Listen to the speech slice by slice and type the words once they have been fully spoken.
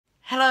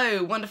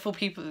Hello, wonderful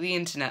people of the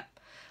internet.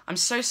 I'm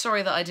so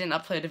sorry that I didn't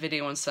upload a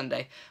video on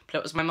Sunday, but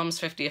it was my mum's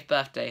 50th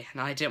birthday,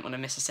 and I didn't want to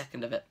miss a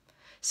second of it.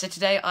 So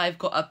today I've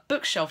got a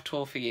bookshelf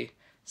tour for you.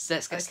 So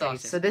let's get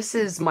started. So this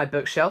is my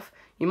bookshelf.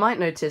 You might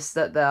notice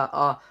that there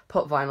are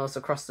pop vinyls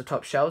across the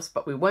top shelves,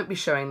 but we won't be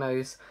showing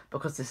those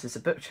because this is a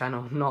book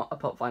channel, not a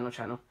pop vinyl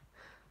channel.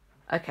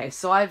 Okay,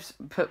 so I've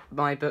put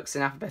my books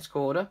in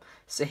alphabetical order.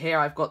 So here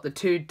I've got the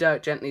two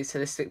Dirk Gently's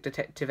Holistic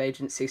Detective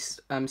Agency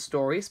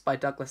stories by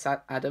Douglas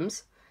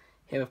Adams.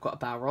 Here we've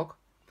got a Balrog.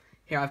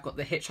 Here I've got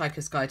the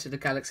Hitchhiker's Guide to the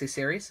Galaxy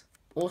series,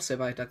 also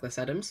by Douglas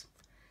Adams.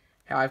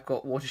 Here I've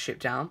got Watership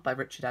Down by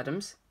Richard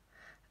Adams.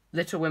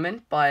 Little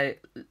Women by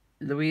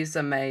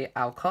Louisa May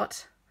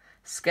Alcott.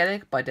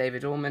 Skellig by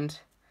David Ormond.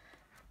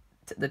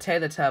 The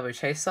Taylor Turbo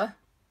Chaser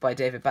by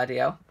David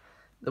Baddiel.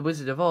 The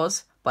Wizard of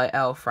Oz by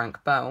L.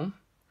 Frank Baum.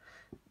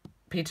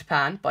 Peter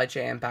Pan by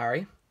J.M.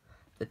 Barrie.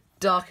 The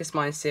Darkest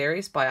Mind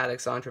series by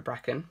Alexandra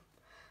Bracken.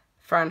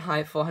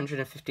 Fahrenheit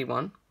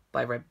 451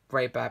 by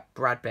Ray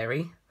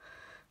Bradbury.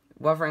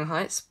 Wuthering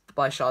Heights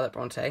by Charlotte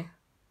Bronte.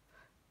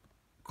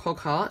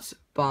 Cogheart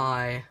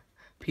by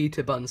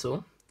Peter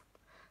Bunzel.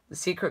 The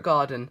Secret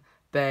Garden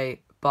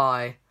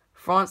by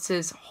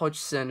Frances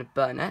Hodgson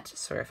Burnett.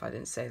 Sorry if I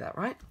didn't say that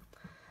right.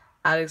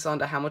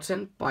 Alexander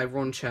Hamilton by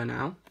Ron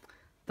Chernow.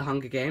 The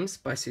Hunger Games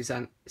by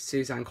Suzanne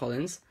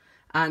Collins.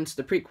 And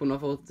the prequel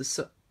novel,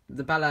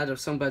 The Ballad of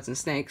Songbirds and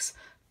Snakes,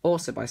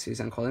 also by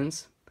Suzanne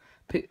Collins.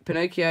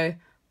 Pinocchio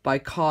by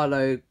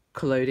Carlo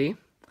Collodi.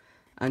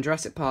 And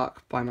Jurassic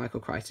Park by Michael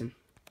Crichton.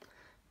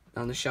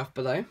 On the shelf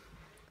below,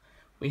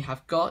 we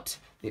have got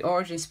The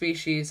Origin,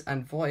 Species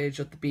and Voyage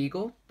of the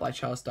Beagle by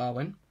Charles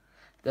Darwin.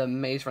 The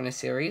Maze Runner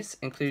series,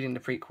 including the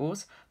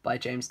prequels, by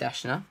James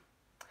Dashner.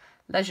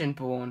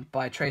 Legendborn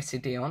by Tracy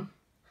Deonn.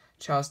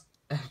 Charles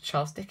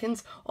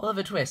Dickens.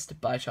 Oliver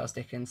Twist by Charles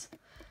Dickens.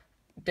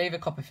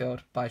 David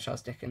Copperfield by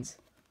Charles Dickens.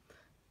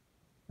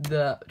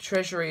 The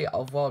Treasury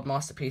of World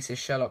Masterpieces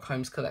Sherlock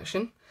Holmes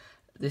collection.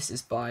 This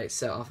is by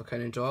Sir Arthur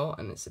Conan Doyle,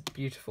 and it's a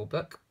beautiful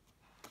book.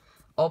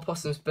 Old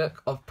Possum's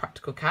Book of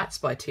Practical Cats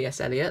by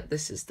T.S. Eliot.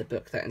 This is the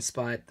book that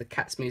inspired the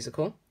Cats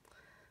musical.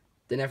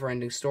 The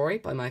Never-Ending Story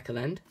by Michael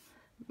Ende.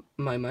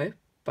 Momo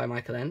by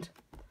Michael Ende.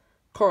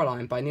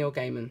 Coraline by Neil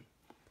Gaiman.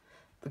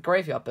 The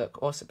Graveyard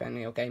Book, also by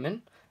Neil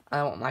Gaiman.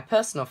 And one of my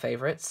personal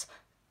favourites,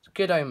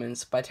 Good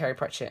Omens by Terry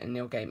Pratchett and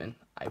Neil Gaiman.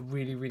 I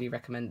really, really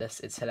recommend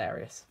this. It's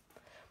hilarious.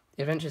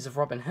 The Adventures of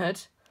Robin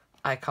Hood.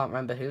 I can't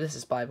remember who this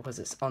is by because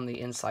it's on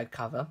the inside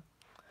cover.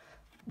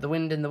 The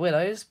Wind in the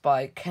Willows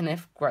by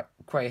Kenneth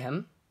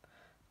Grahame.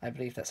 I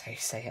believe that's how you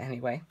say it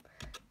anyway.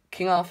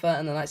 King Arthur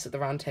and the Knights of the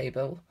Round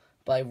Table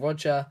by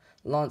Roger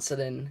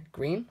Lancelyn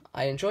Green.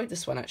 I enjoyed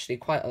this one actually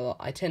quite a lot.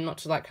 I tend not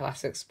to like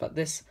classics, but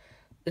this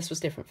was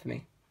different for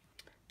me.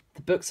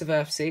 The Books of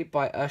Earthsea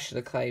by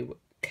Ursula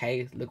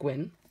K. Le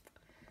Guin.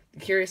 The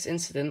Curious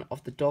Incident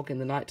of the Dog in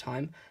the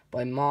Nighttime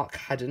by Mark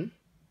Haddon.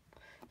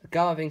 The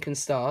Gala of Ink and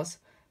Stars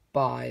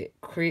by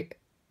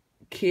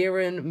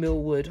Kieran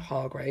Millwood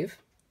Hargrave.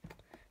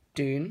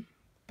 Dune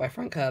by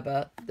Frank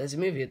Herbert. There's a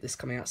movie of this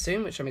coming out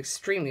soon, which I'm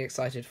extremely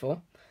excited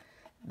for.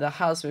 The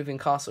House Moving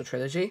Castle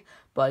trilogy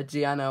by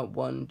Deanna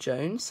Wynne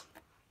Jones.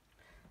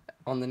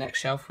 On the next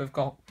shelf, we've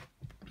got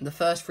the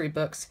first 3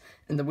 books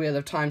in the Wheel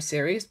of Time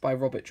series by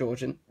Robert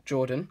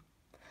Jordan.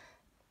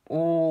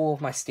 All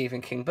of my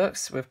Stephen King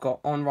books. We've got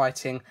On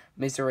Writing,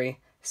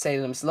 Misery,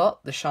 Salem's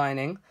Lot, The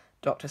Shining,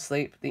 Doctor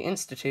Sleep, The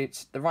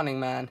Institute, The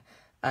Running Man,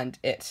 and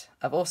It.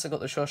 I've also got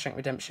The Shawshank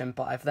Redemption,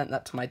 but I've lent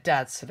that to my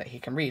dad so that he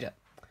can read it.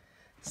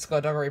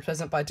 Skullduggery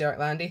Pleasant by Derek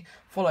Landy,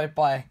 followed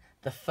by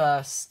the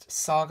first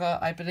saga,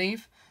 I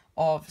believe,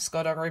 of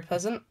Skullduggery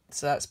Pleasant.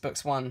 So that's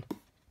books 1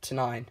 to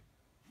 9.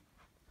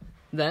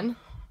 Then,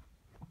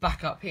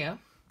 back up here,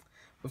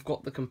 we've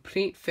got The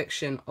Complete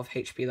Fiction of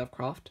H.P.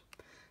 Lovecraft.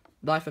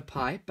 Life of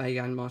Pi by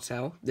Yann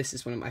Martel. This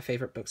is one of my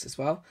favourite books as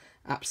well.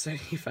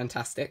 Absolutely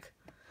fantastic.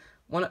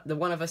 The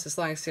One of Us is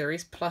Lying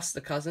series, plus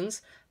The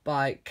Cousins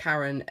by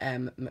Karen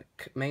M.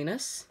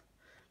 McManus.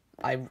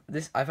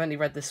 I've only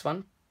read this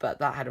one, but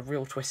that had a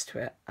real twist to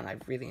it, and I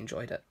really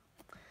enjoyed it.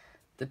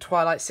 The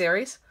Twilight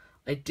series,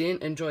 I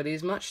didn't enjoy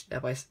these much.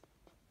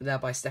 They're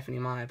by Stephanie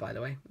Meyer, by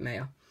the way,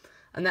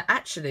 and they're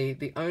actually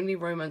the only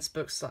romance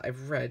books that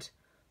I've read,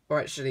 or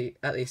actually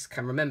at least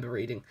can remember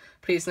reading.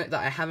 Please note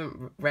that I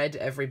haven't read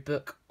every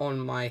book on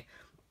my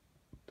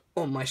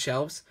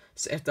shelves,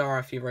 so if there are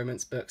a few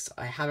romance books,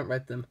 I haven't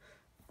read them.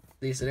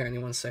 These are the only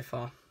ones so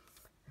far.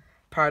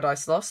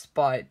 Paradise Lost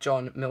by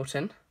John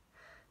Milton.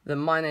 The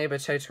My Neighbor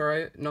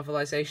Totoro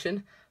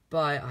novelization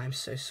by, I'm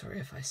so sorry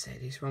if I say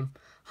these wrong,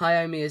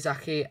 Hayao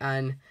Miyazaki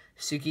and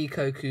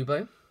Sugiko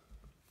Kubo.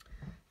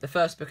 The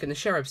first book in the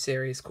Cherub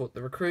series called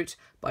The Recruit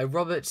by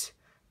Robert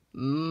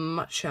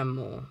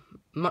Muchamore.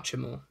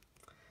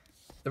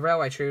 The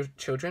Railway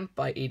Children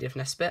by Edith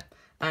Nesbit,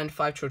 and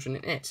 5 Children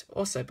in It,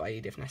 also by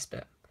Edith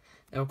Nesbit.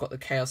 Then we've got the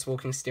Chaos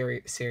Walking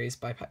series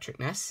by Patrick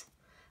Ness,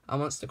 A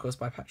Monster Calls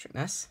by Patrick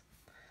Ness,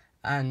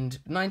 and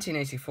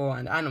 1984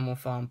 and Animal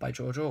Farm by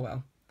George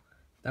Orwell.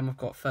 Then we've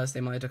got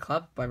Thursday Murder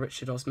Club by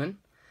Richard Osman,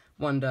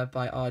 Wonder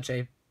by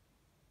R.J.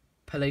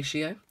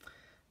 Palatio.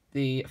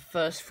 The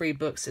first 3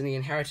 books in the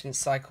Inheritance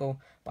Cycle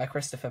by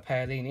Christopher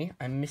Paolini.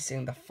 I'm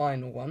missing the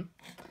final one.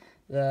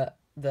 The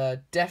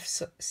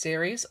Death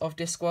series of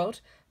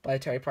Discworld by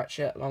Terry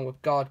Pratchett, along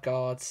with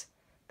Guards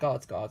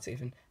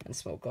even, and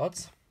Small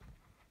Gods.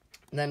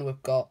 And then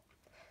we've got,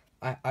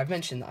 I've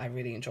mentioned that I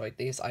really enjoyed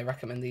these. I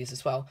recommend these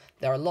as well.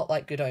 They're a lot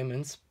like Good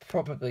Omens,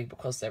 probably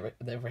because they're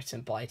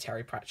written by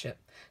Terry Pratchett.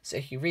 So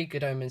if you read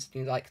Good Omens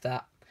and you like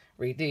that,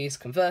 read these.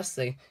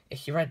 Conversely,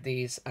 if you read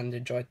these and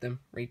enjoyed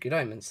them, read Good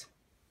Omens.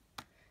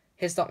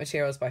 His Dark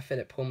Materials by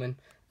Philip Pullman,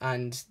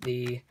 and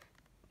the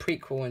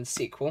prequel and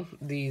sequel.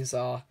 These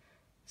are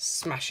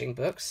smashing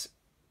books.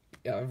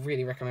 Yeah, I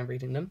really recommend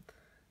reading them.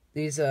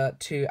 These are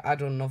 2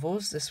 add-on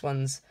novels. This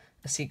one's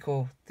a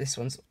sequel. This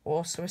one's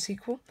also a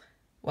sequel.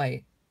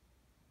 Wait.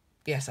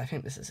 Yes, I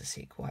think this is a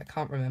sequel. I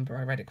can't remember.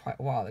 I read it quite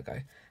a while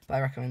ago, but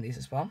I recommend these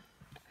as well.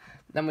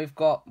 Then we've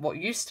got what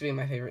used to be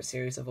my favourite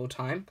series of all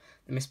time,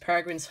 the Miss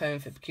Peregrine's Home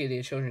for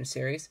Peculiar Children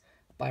series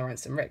by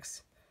Ransom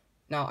Riggs.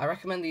 Now, I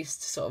recommend these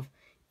to sort of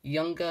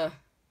younger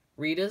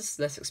readers,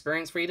 less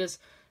experienced readers,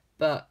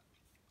 but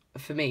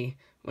for me,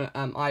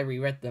 I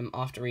reread them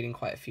after reading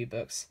quite a few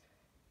books,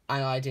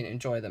 and I didn't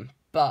enjoy them.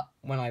 But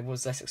when I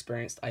was less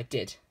experienced, I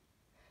did.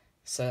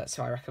 So that's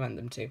who I recommend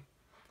them to.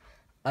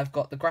 I've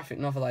got the graphic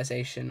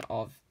novelisation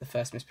of the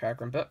first Miss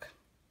Peregrine book.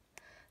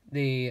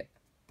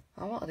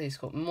 What are these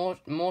called?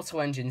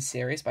 Mortal Engine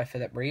series by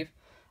Philip Reeve,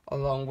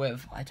 along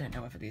with, I don't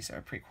know whether these are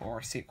a prequel or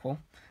a sequel,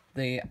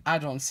 the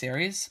add-on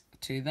series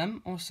to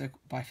them, also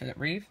by Philip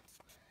Reeve.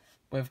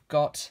 We've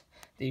got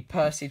the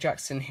Percy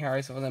Jackson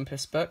Heroes of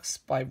Olympus books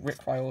by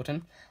Rick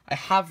Riordan. I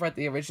have read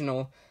the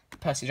original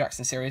Percy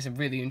Jackson series and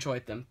really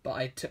enjoyed them, but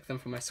I took them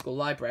from my school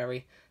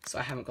library, so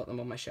I haven't got them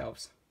on my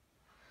shelves.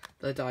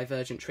 The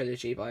Divergent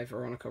Trilogy by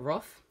Veronica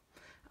Roth,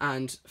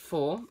 and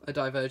 4, a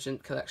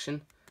Divergent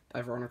collection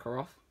by Veronica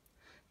Roth.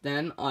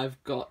 Then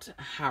I've got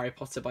Harry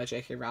Potter by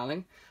J.K.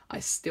 Rowling. I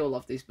still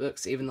love these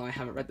books, even though I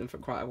haven't read them for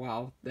quite a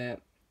while. They're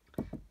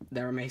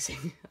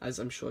amazing, as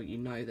I'm sure you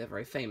know, they're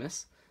very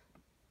famous.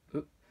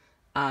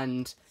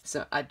 And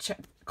so I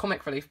checked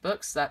Comic Relief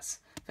books. That's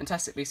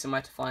Fantastic Beasts and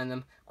Where to Find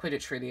Them,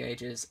 Quidditch Through the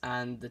Ages,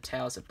 and The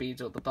Tales of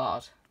Beedle the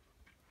Bard.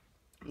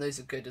 Those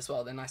are good as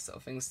well. They're nice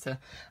little things to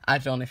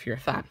add on if you're a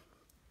fan.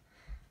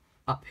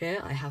 Up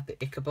here I have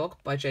the Ichabod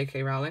by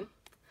J.K. Rowling.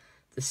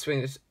 The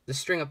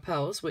String of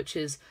Pearls, which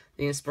is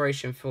the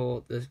inspiration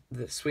for the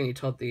Sweeney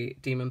Todd, the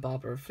Demon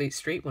Barber of Fleet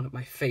Street, one of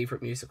my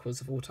favourite musicals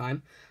of all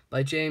time,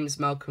 by James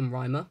Malcolm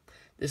Rymer.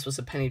 This was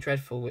a penny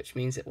dreadful, which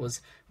means it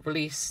was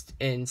released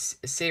in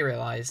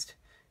serialised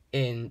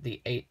in the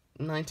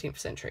 19th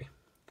century.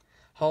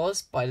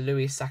 Horrors by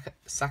Louis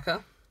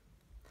Sachar.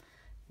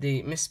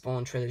 The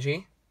Mistborn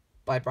trilogy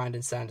by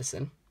Brandon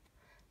Sanderson.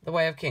 The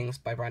Way of Kings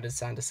by Brandon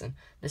Sanderson.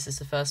 This is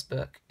the first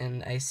book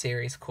in a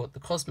series called The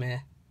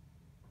Cosmere.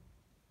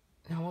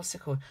 No, what's it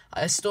called?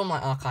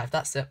 Stormlight Archive,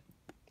 that's it.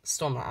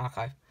 Stormlight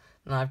Archive.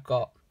 And I've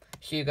got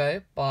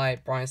Hugo by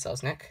Brian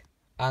Selznick,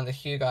 and the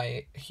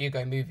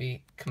Hugo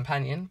movie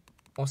Companion,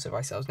 also by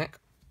Selznick.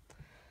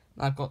 And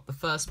I've got the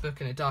first book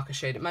in a Darker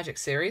Shade of Magic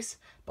series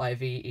by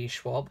V.E.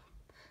 Schwab,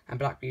 and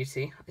Black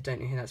Beauty. I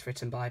don't know who that's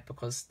written by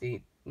because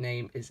the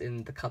name is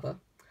in the cover.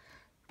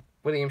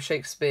 William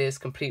Shakespeare's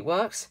Complete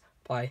Works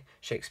by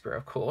Shakespeare,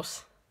 of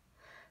course.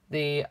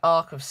 The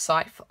Ark of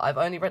Scythe. I've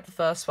only read the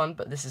first one,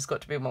 but this has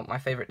got to be one of my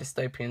favourite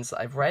dystopians that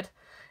I've read.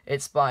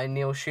 It's by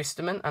Neil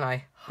Shusterman, and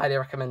I highly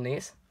recommend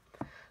these.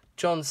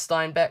 John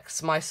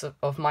Steinbeck's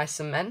Mice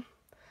and Men.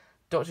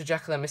 Dr.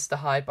 Jekyll and Mr.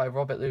 Hyde by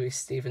Robert Louis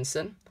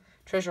Stevenson.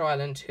 Treasure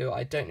Island, who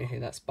I don't know who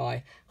that's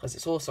by, because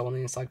it's also on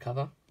the inside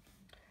cover.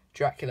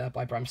 Dracula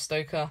by Bram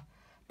Stoker.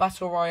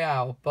 Battle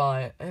Royale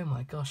by, oh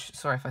my gosh,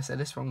 sorry if I said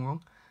this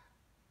wrong.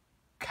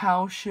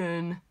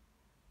 Kaushin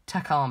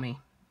Takami.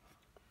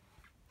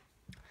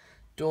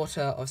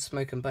 Daughter of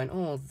Smoke and Bone.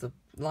 Oh, the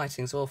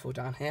lighting's awful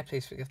down here,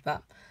 please forgive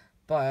that.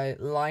 By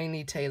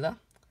Laini Taylor.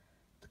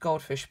 The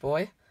Goldfish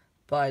Boy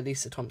by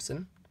Lisa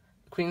Thompson.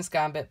 The Queen's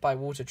Gambit by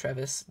Walter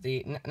Trevis.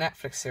 The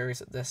Netflix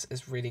series of this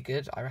is really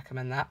good, I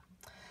recommend that.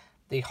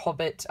 The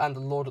Hobbit and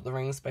the Lord of the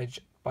Rings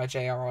by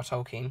J.R.R.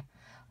 Tolkien.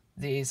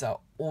 These are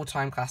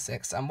all-time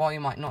classics, and while you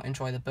might not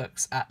enjoy the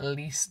books, at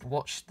least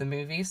watch the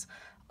movies.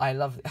 I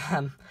love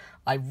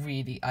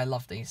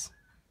these.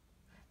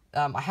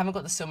 I haven't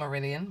got the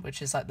Silmarillion,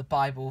 which is like the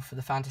Bible for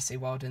the fantasy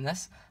world in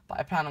this, but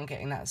I plan on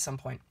getting that at some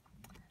point.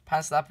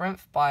 Pan's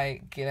Labyrinth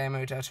by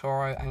Guillermo del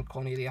Toro and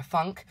Cornelia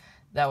Funk.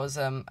 There was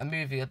a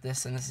movie of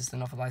this, and this is the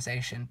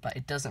novelisation, but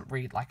it doesn't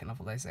read like a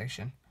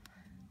novelisation.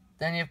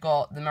 Then you've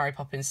got the Mary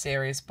Poppins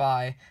series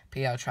by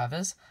P.L.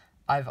 Travers.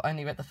 I've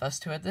only read the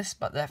first 2 of this,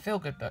 but they're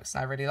feel-good books,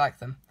 and I really like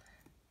them.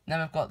 Then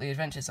we've got The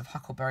Adventures of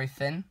Huckleberry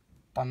Finn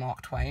by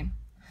Mark Twain.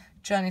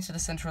 Journey to the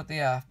Centre of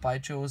the Earth by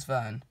Jules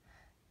Verne.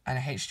 And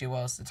H.G.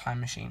 Wells' The Time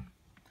Machine.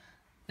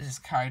 This is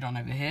carried on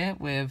over here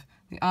with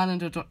The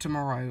Island of Dr.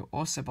 Moreau,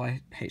 also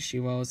by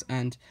H.G. Wells,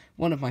 and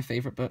one of my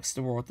favourite books,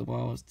 The War of the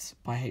Worlds,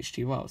 by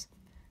H.G. Wells.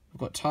 We've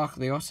got Tark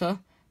the Otter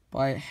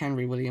by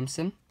Henry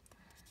Williamson.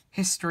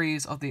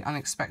 Histories of the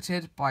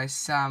Unexpected by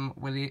Sam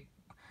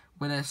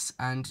Willis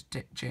and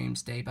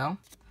James Daybell.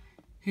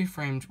 Who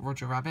Framed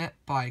Roger Rabbit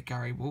by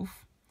Gary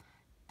Wolfe.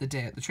 The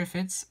Day at the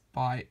Triffids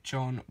by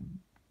John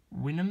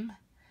Wyndham.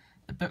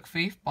 The Book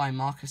Thief by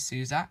Marcus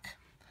Zusak.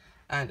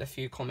 And a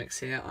few comics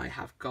here I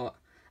have got.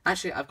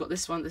 Actually, I've got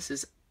this one. This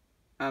is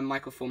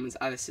Michael Forman's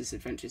Alice's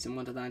Adventures in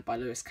Wonderland by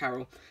Lewis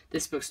Carroll.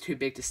 This book's too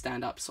big to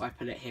stand up, so I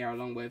put it here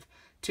along with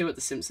two at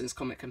the Simpsons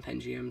comic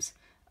compendiums,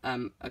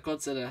 a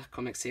Godzilla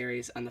comic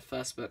series, and the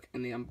first book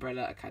in the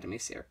Umbrella Academy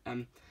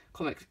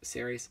comic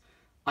series.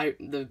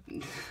 The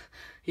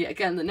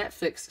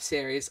Netflix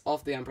series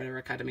of the Umbrella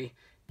Academy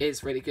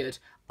is really good,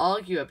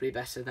 arguably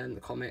better than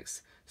the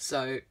comics,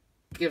 so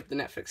give the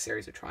Netflix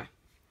series a try.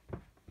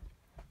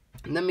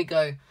 And then we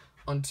go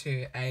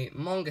onto a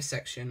manga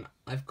section.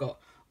 I've got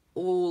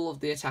all of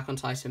the Attack on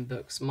Titan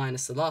books,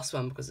 minus the last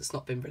one because it's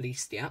not been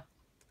released yet.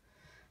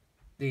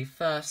 The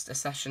first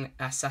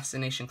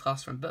Assassination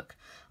Classroom book.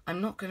 I'm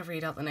not going to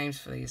read out the names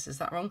for these. Is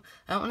that wrong?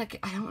 I don't want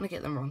to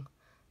get them wrong.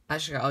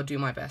 Actually, I'll do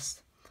my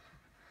best.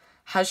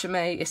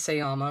 Hajime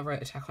Isayama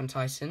wrote Attack on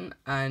Titan,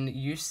 and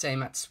Yusei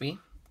Matsui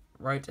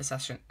wrote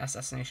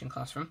Assassination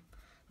Classroom.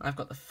 I've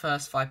got the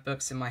first 5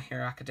 books in My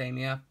Hero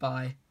Academia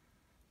by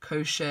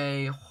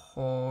Kosei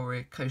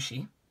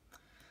Horikoshi.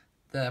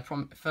 The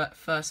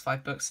first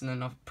 5 books in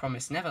the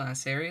Promised Neverland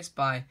series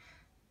by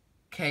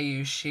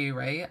Keiyu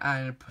Shirei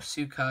and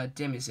Posuka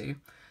Demizu.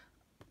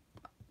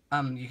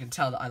 You can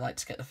tell that I like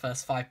to get the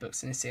first 5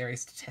 books in a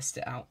series to test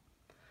it out.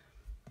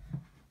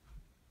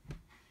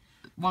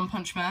 One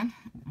Punch Man,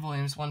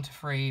 volumes 1 to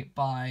 3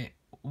 by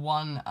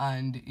One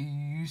and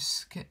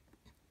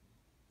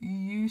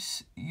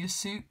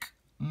Yusuke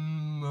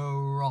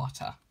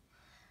Murata.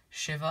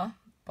 Shiva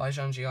by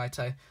Junji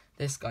Ito.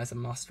 This guy's a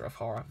master of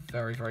horror.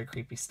 Very, very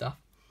creepy stuff.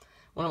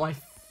 One of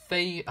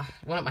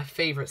my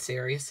favourite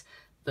series,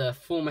 The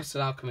Full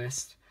Metal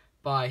Alchemist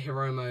by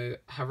Hiromu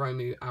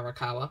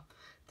Arakawa.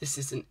 This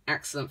is an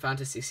excellent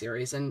fantasy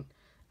series and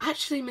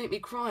actually made me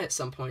cry at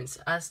some points,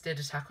 as did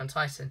Attack on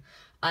Titan.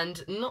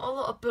 And not a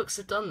lot of books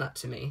have done that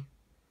to me.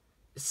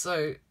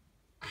 So,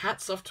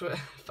 hats off to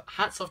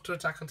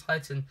Attack on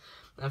Titan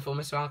and Full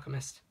Metal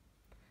Alchemist.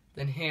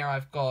 Then here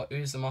I've got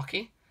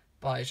Uzumaki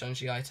by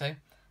Junji Ito.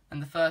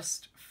 And the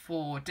first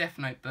 4 Death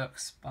Note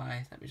books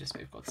by, let me just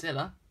move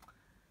Godzilla,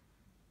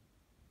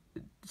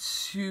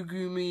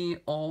 Tsugumi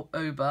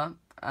Oba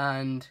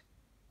and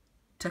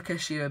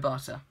Takeshi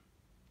Obata.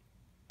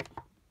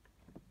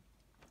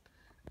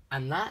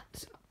 And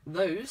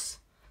those,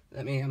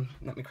 let me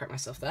correct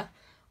myself there,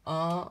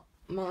 are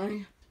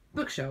my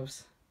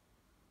bookshelves.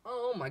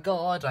 Oh my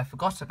god, I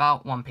forgot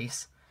about One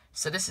Piece.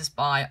 So this is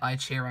by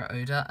Eiichiro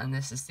Oda, and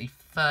this is the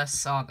first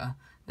saga.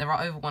 There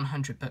are over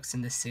 100 books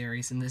in this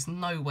series, and there's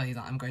no way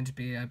that I'm going to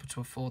be able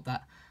to afford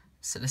that.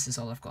 So this is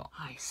all I've got.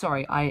 Hi,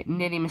 sorry, I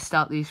nearly missed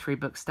out these 3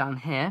 books down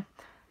here.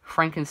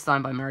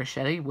 Frankenstein by Mary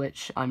Shelley,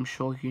 which I'm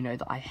sure you know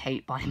that I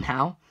hate by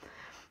now.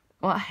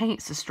 Well,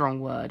 hate's a strong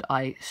word.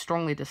 I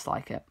strongly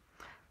dislike it.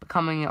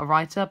 Becoming a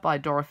Writer by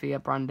Dorothea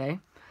Brande,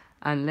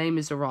 and Les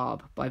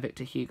Miserables by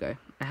Victor Hugo.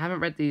 I haven't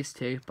read these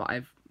 2, but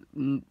I've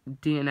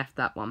DNF'd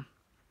that one.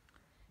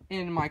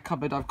 In my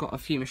cupboard, I've got a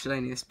few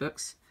miscellaneous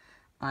books.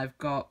 I've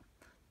got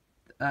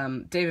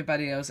David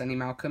Baddiel's Annie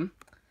Malcolm,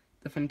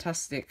 The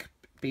Fantastic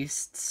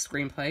Beasts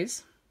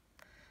screenplays,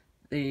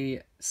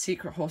 The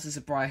Secret Horses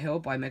of Briar Hill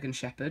by Megan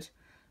Shepherd,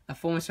 a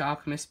Fullmetal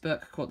Alchemist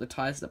book called The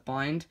Ties That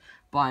Bind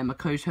by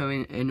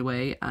Makoto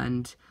Inoue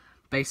and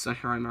based on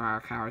Hiromu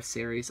Arakawa's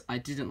series. I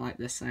didn't like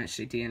this and I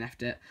actually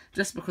DNF'd it,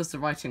 just because the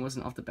writing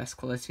wasn't of the best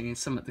quality and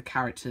some of the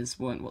characters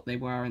weren't what they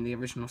were in the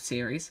original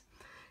series.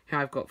 Here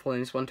I've got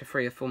volumes 1 to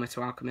 3 of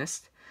Fullmetal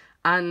Alchemist,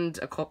 and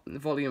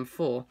volume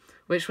 4,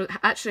 which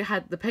actually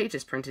had the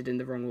pages printed in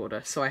the wrong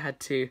order, so I had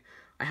to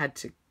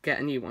get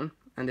a new one,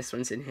 and this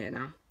one's in here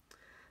now.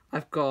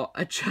 I've got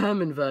a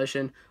German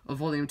version of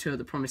volume 2 of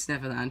The Promised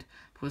Neverland,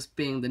 because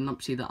being the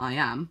numpty that I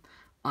am,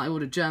 I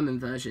ordered German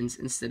versions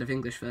instead of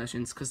English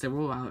versions because they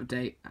were all out of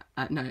date,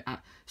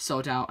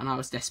 sold out, and I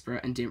was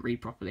desperate and didn't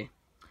read properly.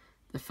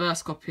 The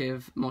first copy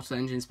of Mortal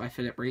Engines by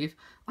Philip Reeve,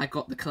 I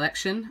got the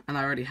collection, and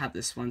I already had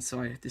this one,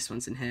 so this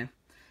one's in here.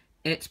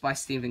 It by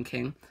Stephen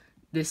King.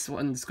 This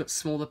one's got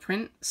smaller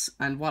prints,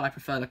 and while I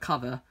prefer the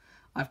cover,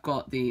 I've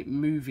got the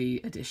movie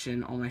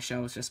edition on my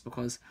shelves just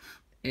because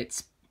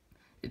it's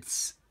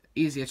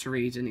easier to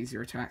read and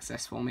easier to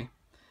access for me.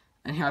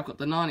 And here I've got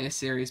the Narnia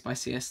series by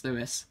C.S.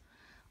 Lewis.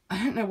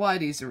 I don't know why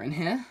these are in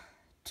here,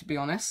 to be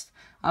honest.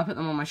 I'll put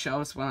them on my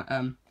shelves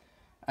when,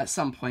 at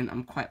some point.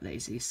 I'm quite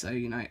lazy, so,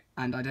 and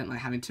I don't like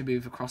having to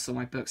move across all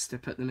my books to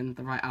put them in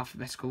the right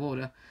alphabetical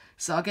order.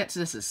 So I'll get to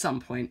this at some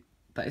point,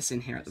 but it's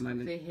in here at the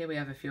moment. Here we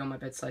have a few on my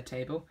bedside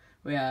table.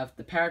 We have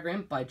The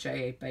Peregrine by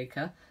J.A.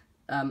 Baker.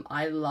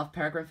 I love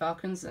Peregrine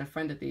Falcons, and a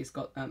friend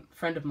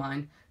of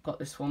mine got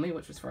this for me,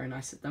 which was very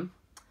nice of them.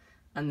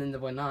 And then there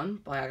were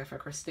None by Agatha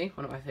Christie,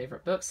 one of my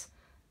favourite books.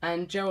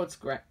 And Gerald's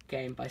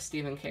Game by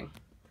Stephen King.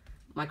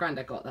 My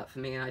granddad got that for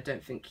me, and I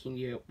don't think he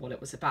knew what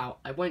it was about.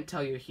 I won't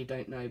tell you if you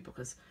don't know,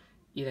 because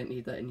you don't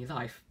need that in your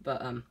life,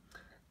 but I'm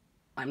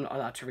not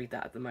allowed to read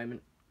that at the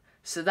moment.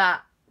 So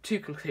that to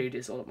conclude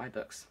is all of my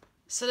books.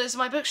 So those are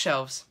my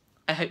bookshelves.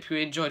 I hope you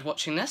enjoyed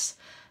watching this.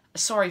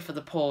 Sorry for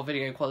the poor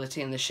video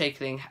quality and the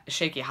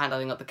shaky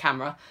handling of the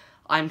camera.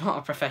 I'm not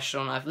a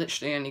professional and I've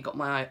literally only got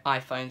my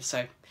iPhone,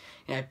 so,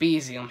 be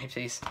easy on me,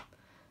 please.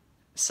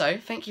 So,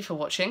 thank you for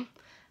watching.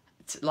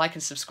 Like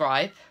and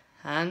subscribe,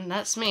 and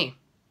that's me.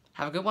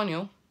 Have a good one,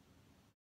 y'all.